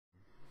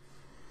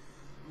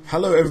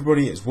Hello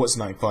everybody, it's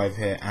What's95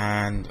 here,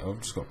 and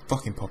I've just got a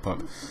fucking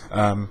pop-up.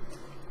 I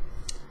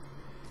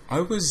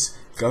was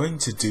going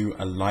to do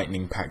a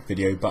lightning pack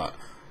video, but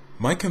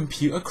my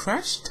computer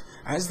crashed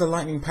as the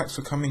lightning packs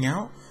were coming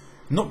out.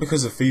 Not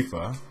because of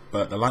FIFA,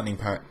 but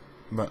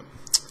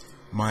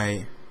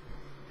my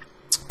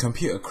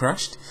computer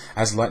crashed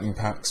as lightning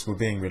packs were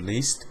being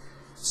released.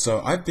 So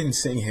I've been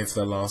sitting here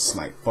for the last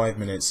like 5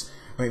 minutes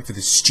waiting for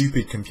this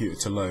stupid computer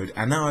to load,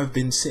 and now I've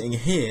been sitting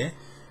here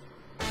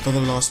for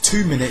the last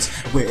 2 minutes.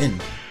 We're in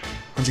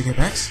 100k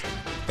packs.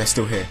 They're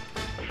still here.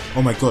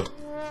 Oh my god.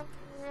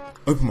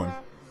 Open one.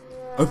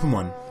 Open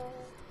one.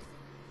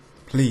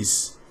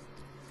 Please.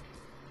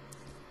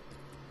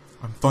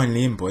 I'm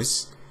finally in,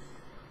 boys.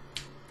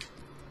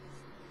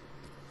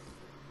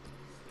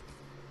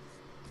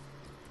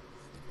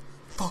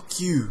 Fuck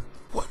you.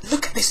 What?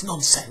 Look at this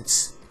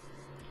nonsense.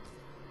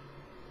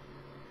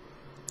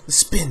 The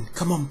spin.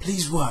 Come on,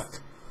 please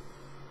work.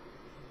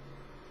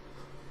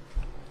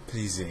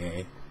 Please,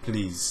 EA.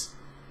 Please.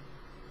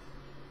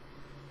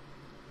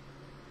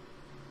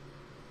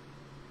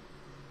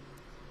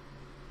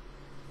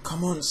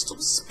 Come on,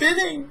 stop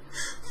spinning!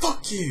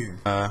 Fuck you!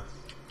 I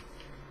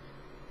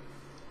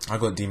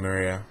got Di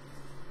Maria.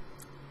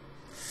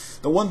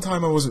 The one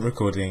time I wasn't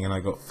recording and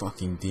I got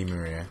fucking Di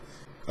Maria.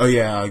 Oh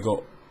yeah, I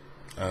got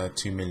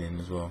 2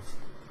 million as well.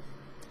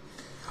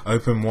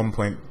 Open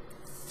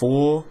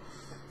 1.4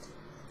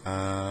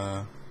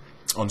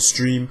 on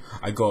stream.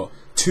 I got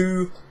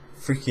 2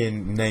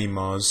 freaking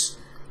Neymars,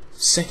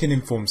 second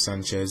informed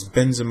Sanchez,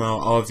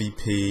 Benzema,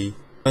 RVP.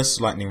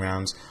 First lightning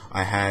rounds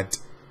I had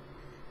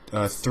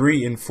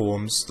 3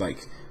 informs,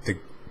 like the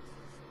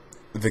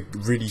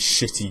really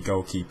shitty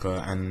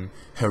goalkeeper and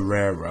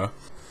Herrera,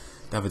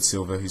 David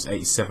Silva who's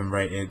 87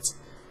 rated,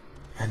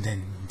 and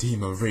then Di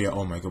Maria.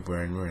 Oh my god,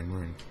 we're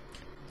in.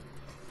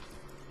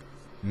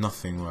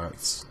 Nothing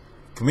worked.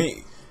 Can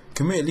we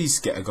at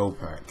least get a gold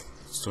pack?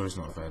 Story's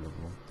not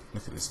available.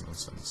 Look at this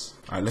nonsense.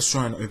 Alright, let's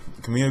try and open.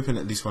 Can we open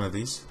at least one of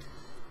these?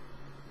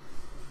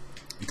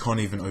 You can't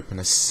even open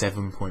a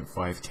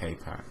 7.5k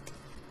pack.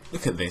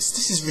 Look at this.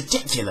 This is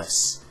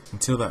ridiculous.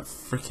 Until that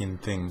freaking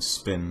thing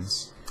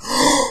spins.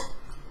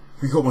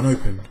 We got one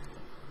open.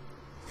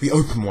 We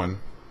opened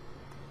one.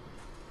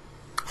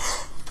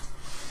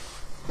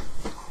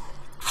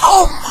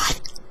 Oh my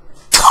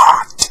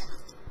god!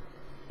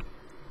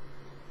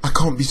 I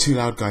can't be too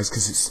loud, guys,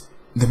 because it's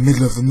the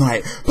middle of the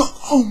night. But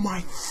oh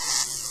my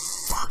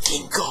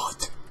fucking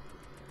god!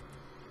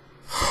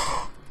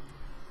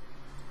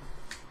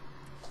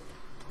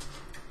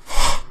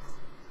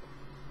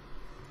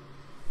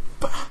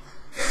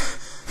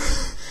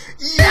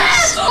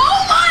 Yes!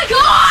 Oh my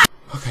god!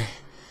 Okay,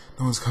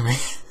 no one's coming.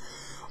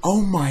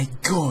 Oh my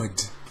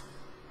god!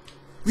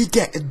 We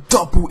get a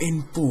double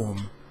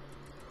inform.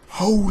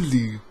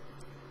 Holy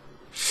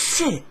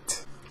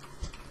shit!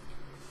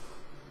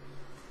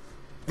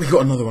 We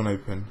got another one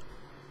open.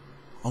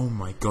 Oh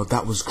my god,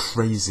 that was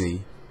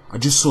crazy. I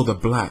just saw the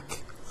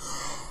black.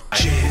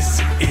 Jizz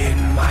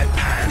in my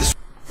pants.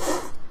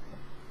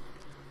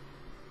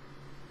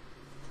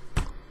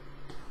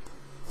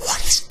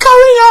 What is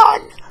going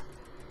on?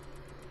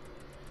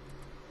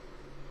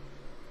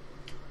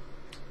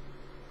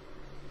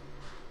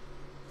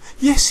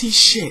 Yes, he's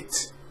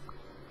shit.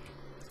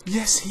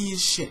 Yes, he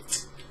is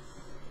shit.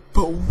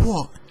 But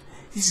what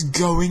is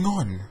going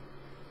on?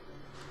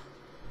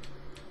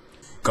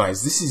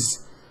 Guys, this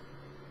is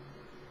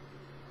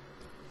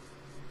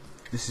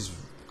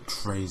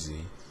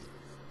crazy.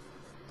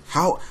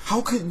 How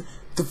can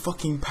the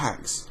fucking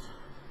packs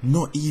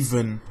not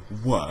even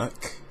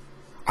work?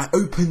 I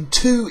opened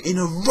 2 in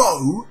a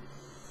row.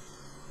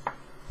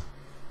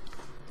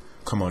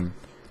 Come on.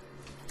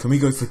 Can we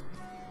go for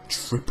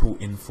triple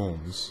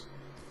informs?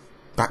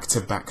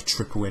 Back-to-back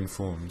triple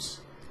informs.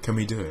 Can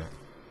we do it?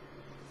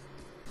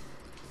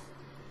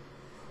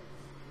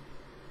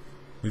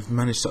 We've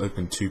managed to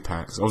open 2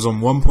 packs. I was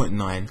on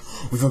 1.9.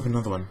 We've opened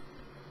another one.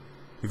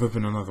 We've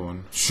opened another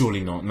one.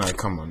 Surely not. No,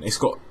 come on. It's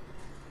got...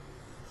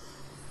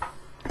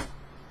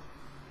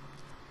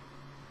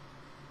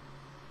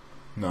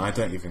 No, I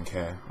don't even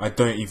care. I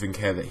don't even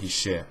care that he's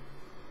shit.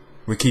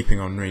 We're keeping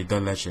on Reed,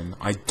 the legend.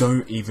 I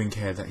don't even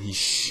care that he's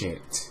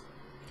shit.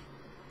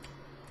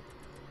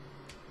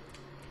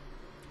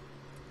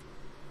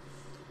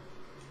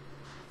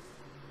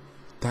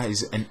 That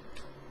is an...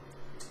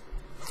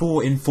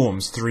 4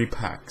 informs, 3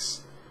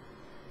 packs.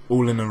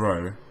 All in a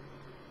row.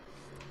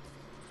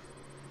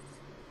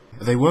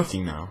 Are they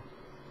working now?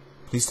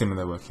 Please tell me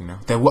they're working now.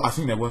 I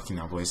think they're working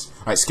now, boys.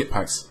 Alright, skip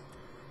packs.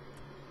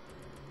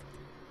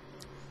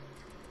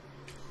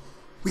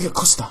 We got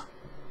Costa.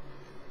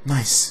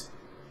 Nice.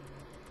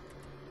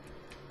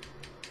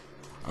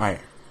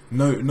 Alright.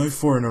 No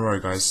 4 in a row,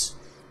 guys.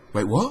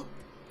 Wait, what?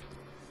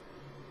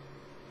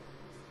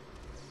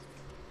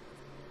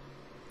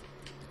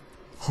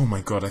 Oh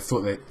my god, I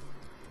thought they...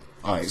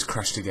 Alright, it's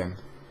crashed again.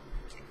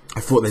 I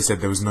thought they said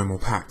there was no more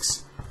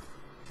packs.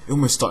 It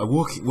almost started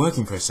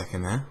working for a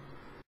second there.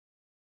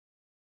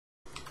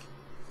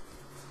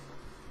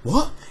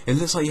 What? It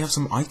looks like you have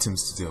some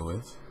items to deal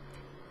with.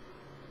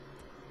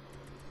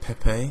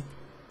 Pepe.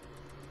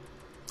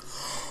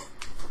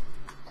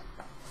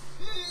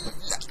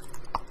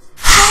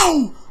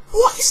 How?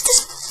 What is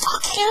this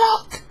fucking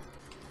luck?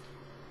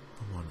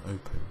 Come on,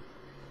 open.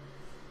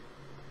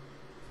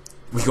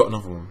 We got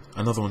another one.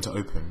 Another one to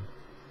open.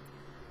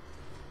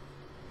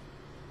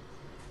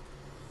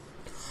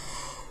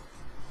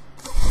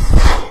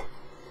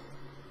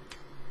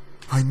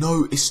 I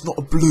know it's not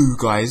a blue,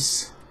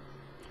 guys.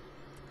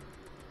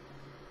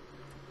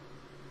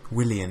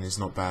 Willian is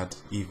not bad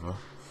either.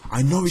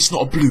 I know it's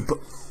not a blue, but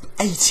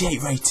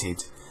 88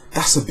 rated.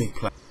 That's a big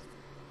play.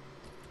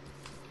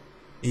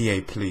 EA,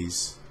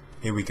 please.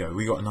 Here we go.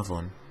 We got another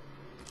one.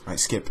 Right,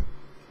 skip.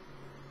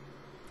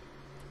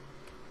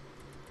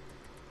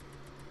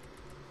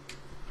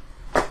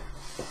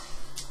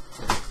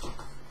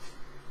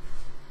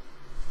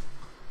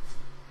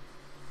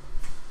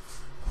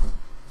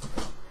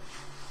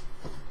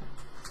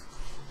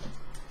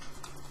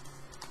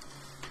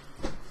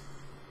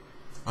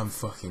 I'm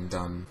fucking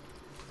done.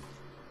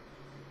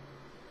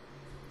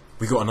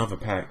 We got another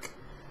pack.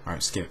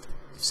 Alright, skip.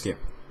 Skip.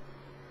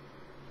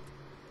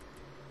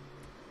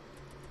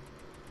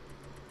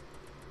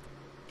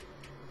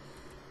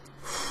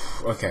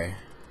 Okay.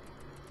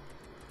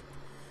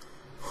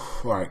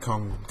 Alright,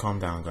 calm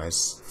down,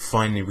 guys.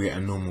 Finally we get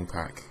a normal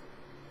pack.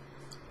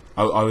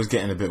 I was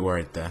getting a bit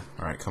worried there.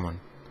 Alright, come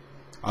on.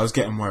 I was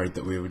getting worried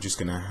that we were just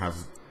gonna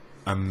have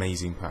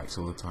amazing packs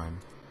all the time.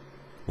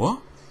 What?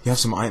 You have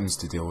some items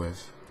to deal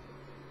with.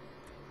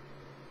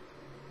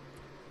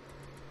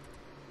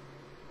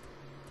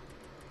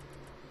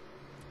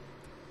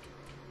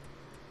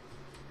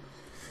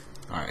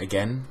 Alright,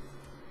 again,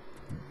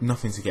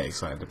 nothing to get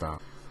excited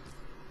about.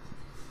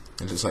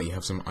 It looks like you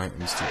have some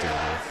items to deal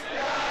with.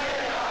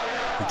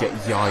 We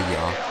get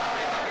Yaya.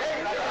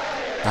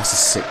 That's a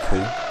sick pull.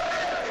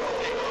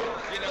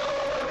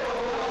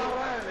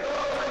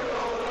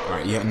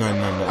 Alright, yeah, no,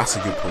 that's a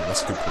good pull,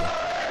 that's a good pull.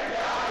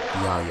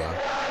 Yaya.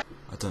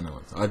 I don't know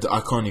what,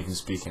 I can't even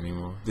speak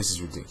anymore. This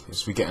is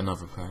ridiculous. We get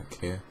another pack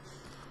here.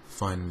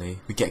 Finally.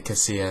 We get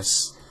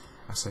Casillas.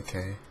 That's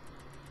okay.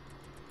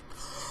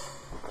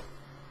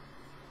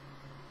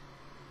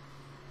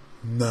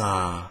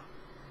 Nah.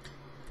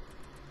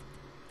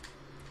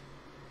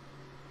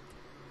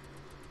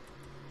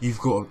 You've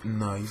got to,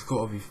 no, you've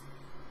got to be,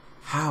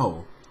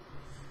 how?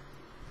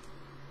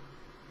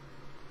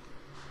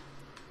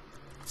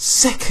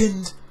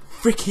 Second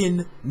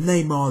freaking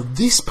Neymar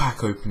this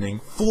pack opening,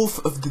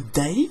 4th of the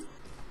day?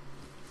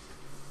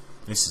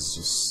 This is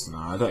just,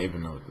 nah, I don't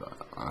even know,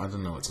 I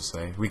don't know what to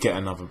say. We get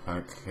another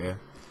pack here.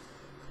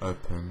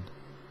 Open.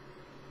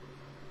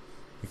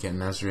 We get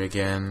Nasri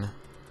again.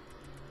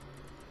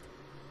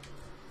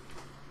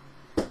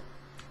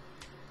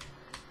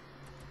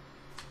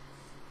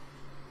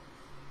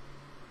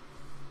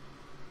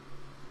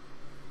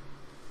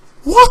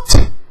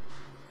 What?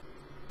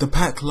 The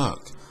pack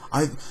luck.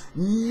 I've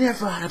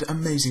never had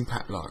amazing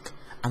pack luck,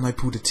 and I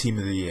pulled a team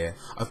of the year.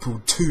 I've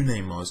pulled 2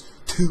 Neymars,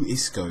 2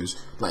 Iscos,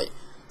 like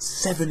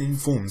 7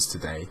 informs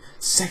today.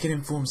 Second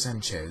inform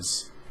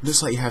Sanchez.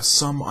 Looks like you have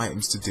some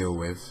items to deal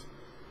with.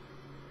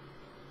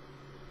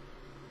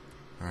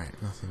 Alright,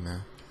 nothing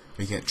there.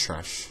 We get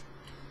trash.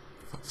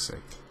 Fuck's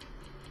sake.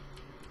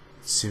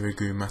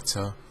 Sirigu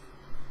Mata.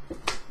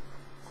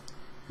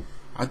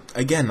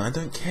 Again, I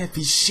don't care if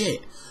he's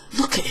shit.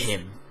 Look at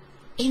him!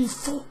 In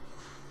 4.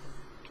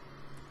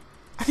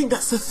 I think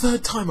that's the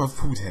 3rd time I've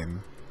pulled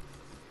him.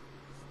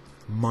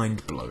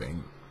 Mind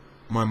blowing.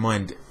 My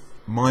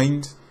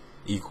mind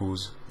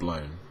equals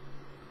blown.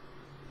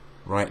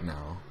 Right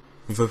now.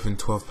 We've opened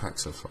 12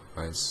 packs so far,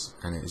 guys,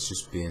 and it's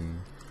just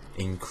been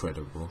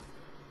incredible.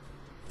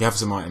 You have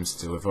some items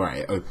to deal with.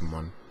 Alright, open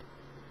one.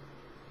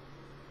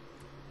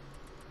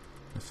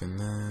 Nothing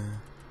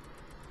there.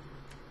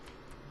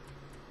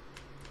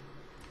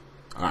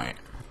 Alright.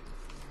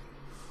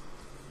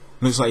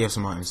 Looks like you have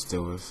some items to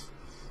deal with.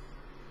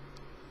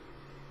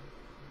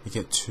 You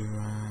get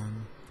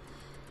Turan.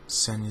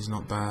 Senya's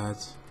not bad.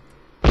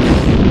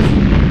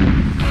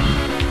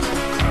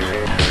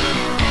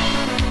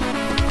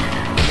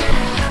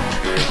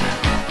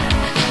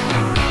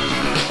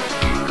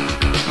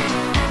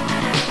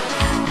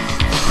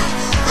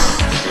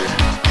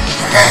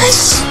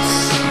 Yes!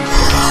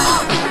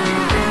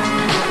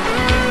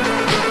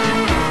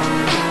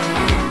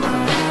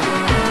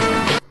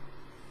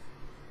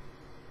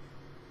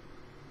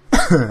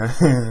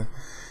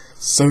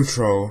 So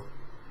troll,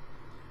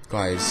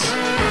 guys.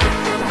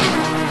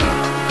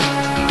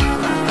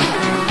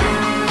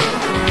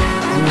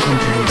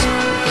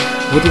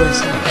 What do I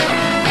say?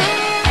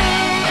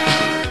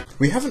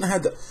 We haven't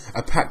had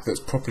a pack that's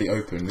properly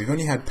open. We've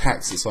only had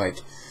packs that's like,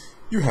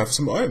 you have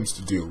some items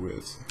to deal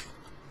with.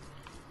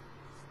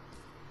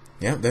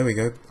 Yeah, there we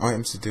go.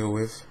 Items to deal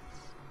with.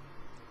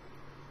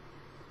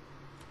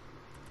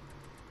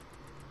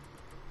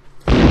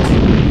 We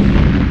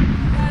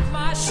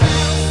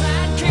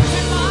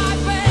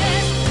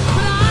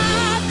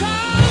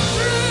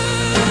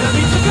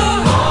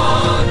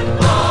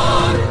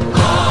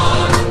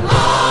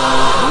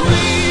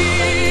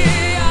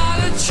are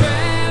the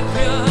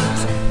champions.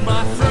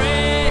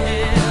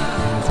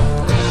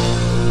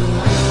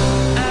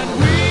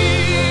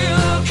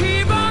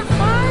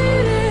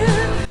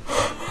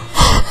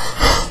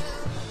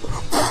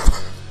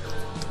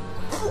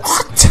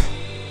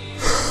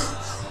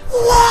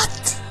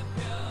 What?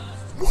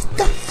 What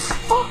the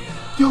fuck?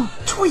 Yo,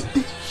 tweet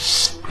this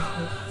shit.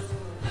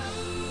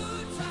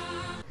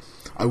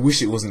 I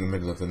wish it wasn't the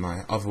middle of the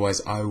night,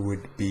 otherwise I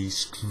would be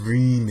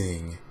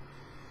screaming.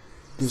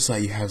 Looks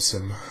like you have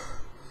some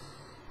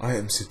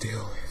items to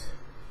deal with.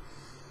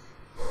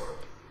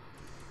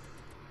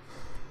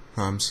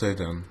 I'm so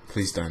done.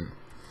 Please don't.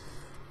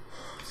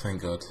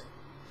 Thank God.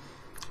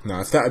 No,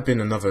 if that had been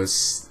another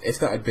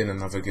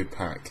good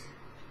pack,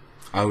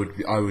 I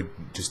would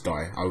just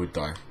die. I would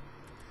die.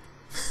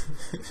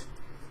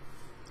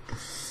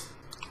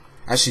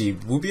 Actually,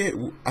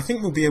 I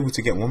think we'll be able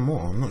to get one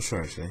more. I'm not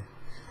sure actually.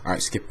 All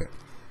right, skip it.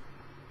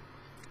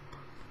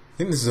 I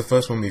think this is the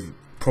first one we've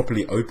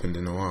properly opened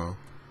in a while.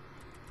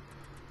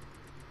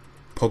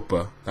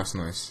 Pogba, that's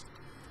nice.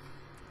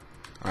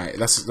 All right,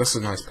 that's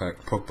a nice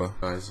pack. Pogba,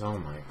 guys. Oh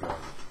my God.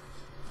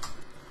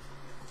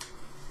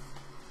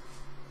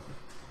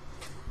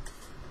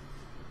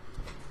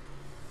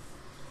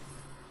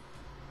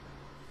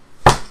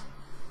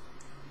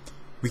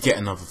 We get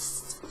another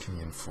fucking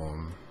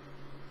inform.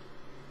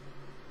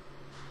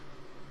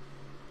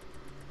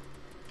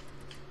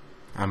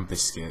 And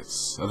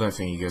biscuits. I don't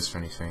think he goes for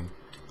anything.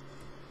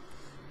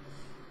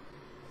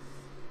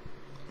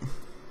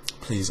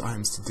 Please,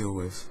 items to deal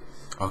with.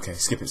 Okay,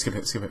 skip it, skip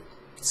it, skip it.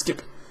 Skip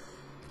it.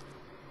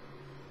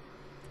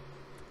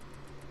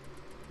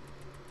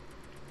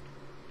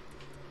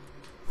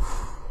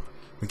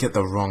 We get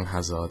the wrong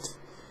Hazard.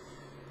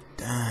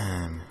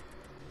 Damn.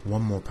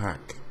 One more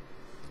pack.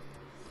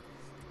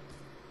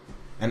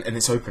 And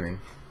it's opening.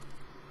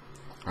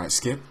 Alright,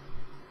 skip.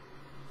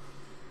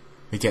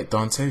 We get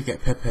Dante, we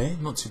get Pepe,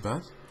 not too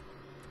bad.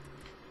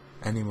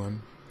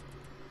 Anyone.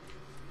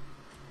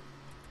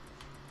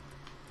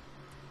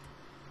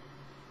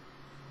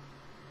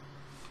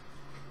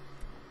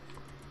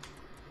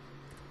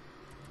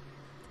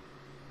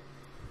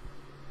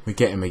 We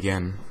get him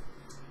again.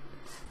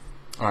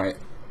 Alright,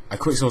 I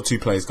quick sold 2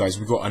 players, guys.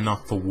 We got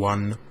enough for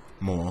one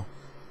more.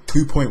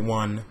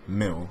 2.1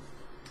 mil.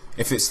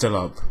 If it's still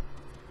up.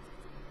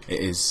 It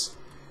is.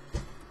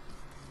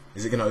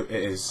 Is it gonna? It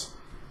is.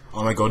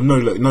 Oh my God! No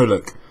look! No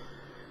look!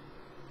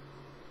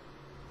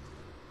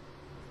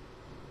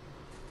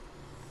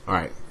 All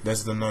right,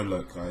 there's the no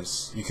look,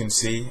 guys. You can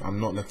see I'm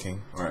not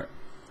looking. All right.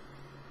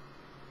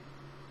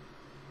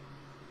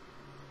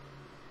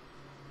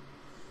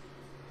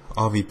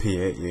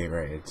 RVP 8-year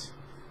rated.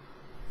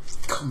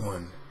 Come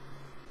on.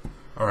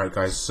 All right,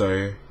 guys.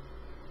 So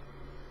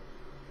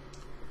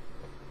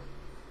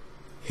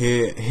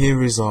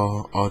here is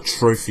our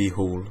trophy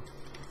haul.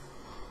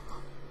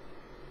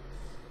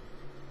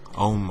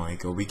 Oh my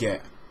God, we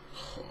get.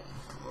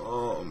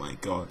 Oh my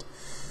God.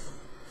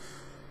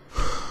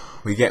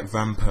 We get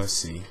Van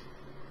Persie,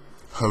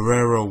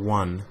 Herrera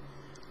 1,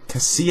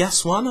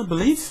 Casillas 1, I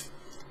believe,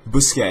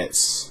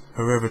 Busquets,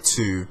 Herrera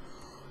 2,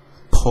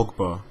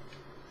 Pogba,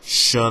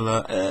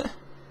 Schürrle,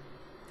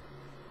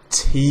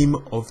 Team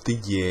of the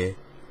Year,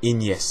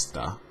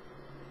 Iniesta,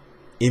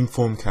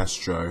 Inform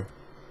Castro,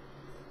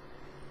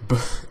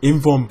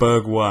 Inform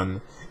Berg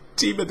 1,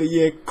 Team of the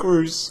Year,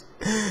 Cruz,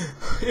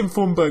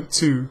 Inform Berg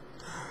 2,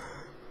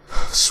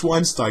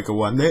 Schweinsteiger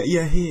 1,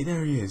 there he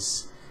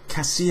is,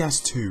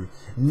 Casillas 2,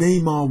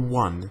 Neymar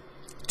 1,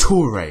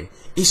 Toure,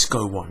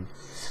 Isco 1,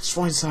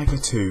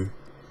 Schweinsteiger 2,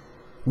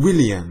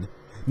 Willian,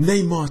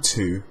 Neymar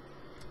 2,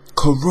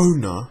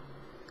 Corona,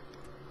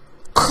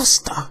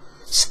 Costa,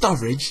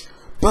 Sturridge,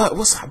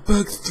 what's that,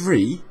 Berg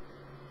 3,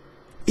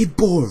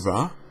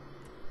 Ibora,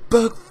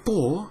 Berg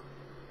 4,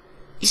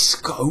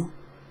 Isco,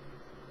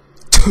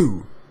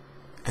 2,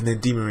 and then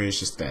Di Maria is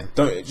just there.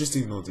 Just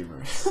ignore Di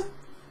Maria.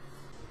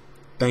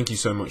 Thank you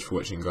so much for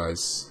watching,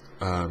 guys.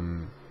 I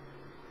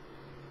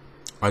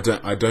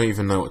don't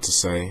even know what to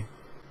say.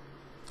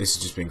 This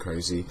has just been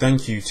crazy.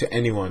 Thank you to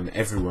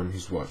everyone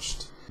who's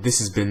watched. This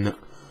has been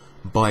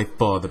by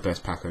far the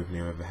best pack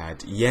opening I've ever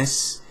had.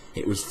 Yes,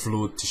 it was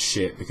flawed to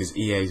shit because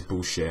EA's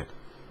bullshit,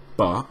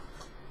 but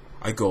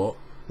I got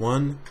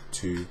 1,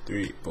 2,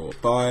 3, 4,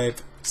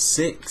 5,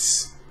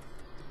 6,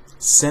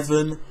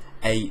 7,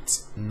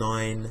 8,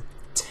 9,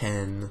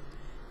 10,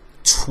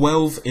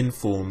 12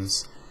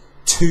 informs,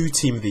 2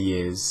 Team of the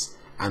Years,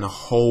 and a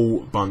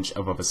whole bunch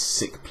of other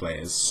sick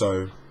players.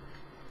 So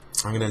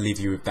I'm going to leave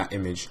you with that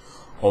image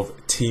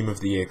of Team of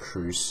the Year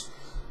Cruz.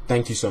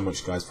 Thank you so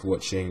much, guys, for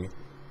watching.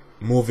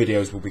 More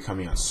videos will be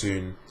coming out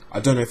soon. I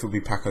don't know if it will be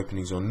pack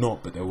openings or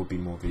not, but there will be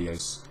more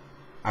videos.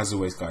 As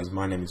always, guys,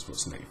 my name is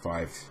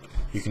Watson85.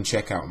 You can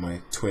check out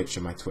my Twitch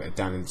and my Twitter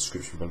down in the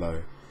description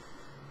below.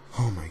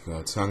 Oh my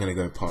God, so I'm going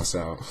to go pass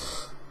out.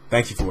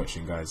 Thank you for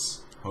watching,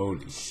 guys.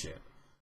 Holy shit.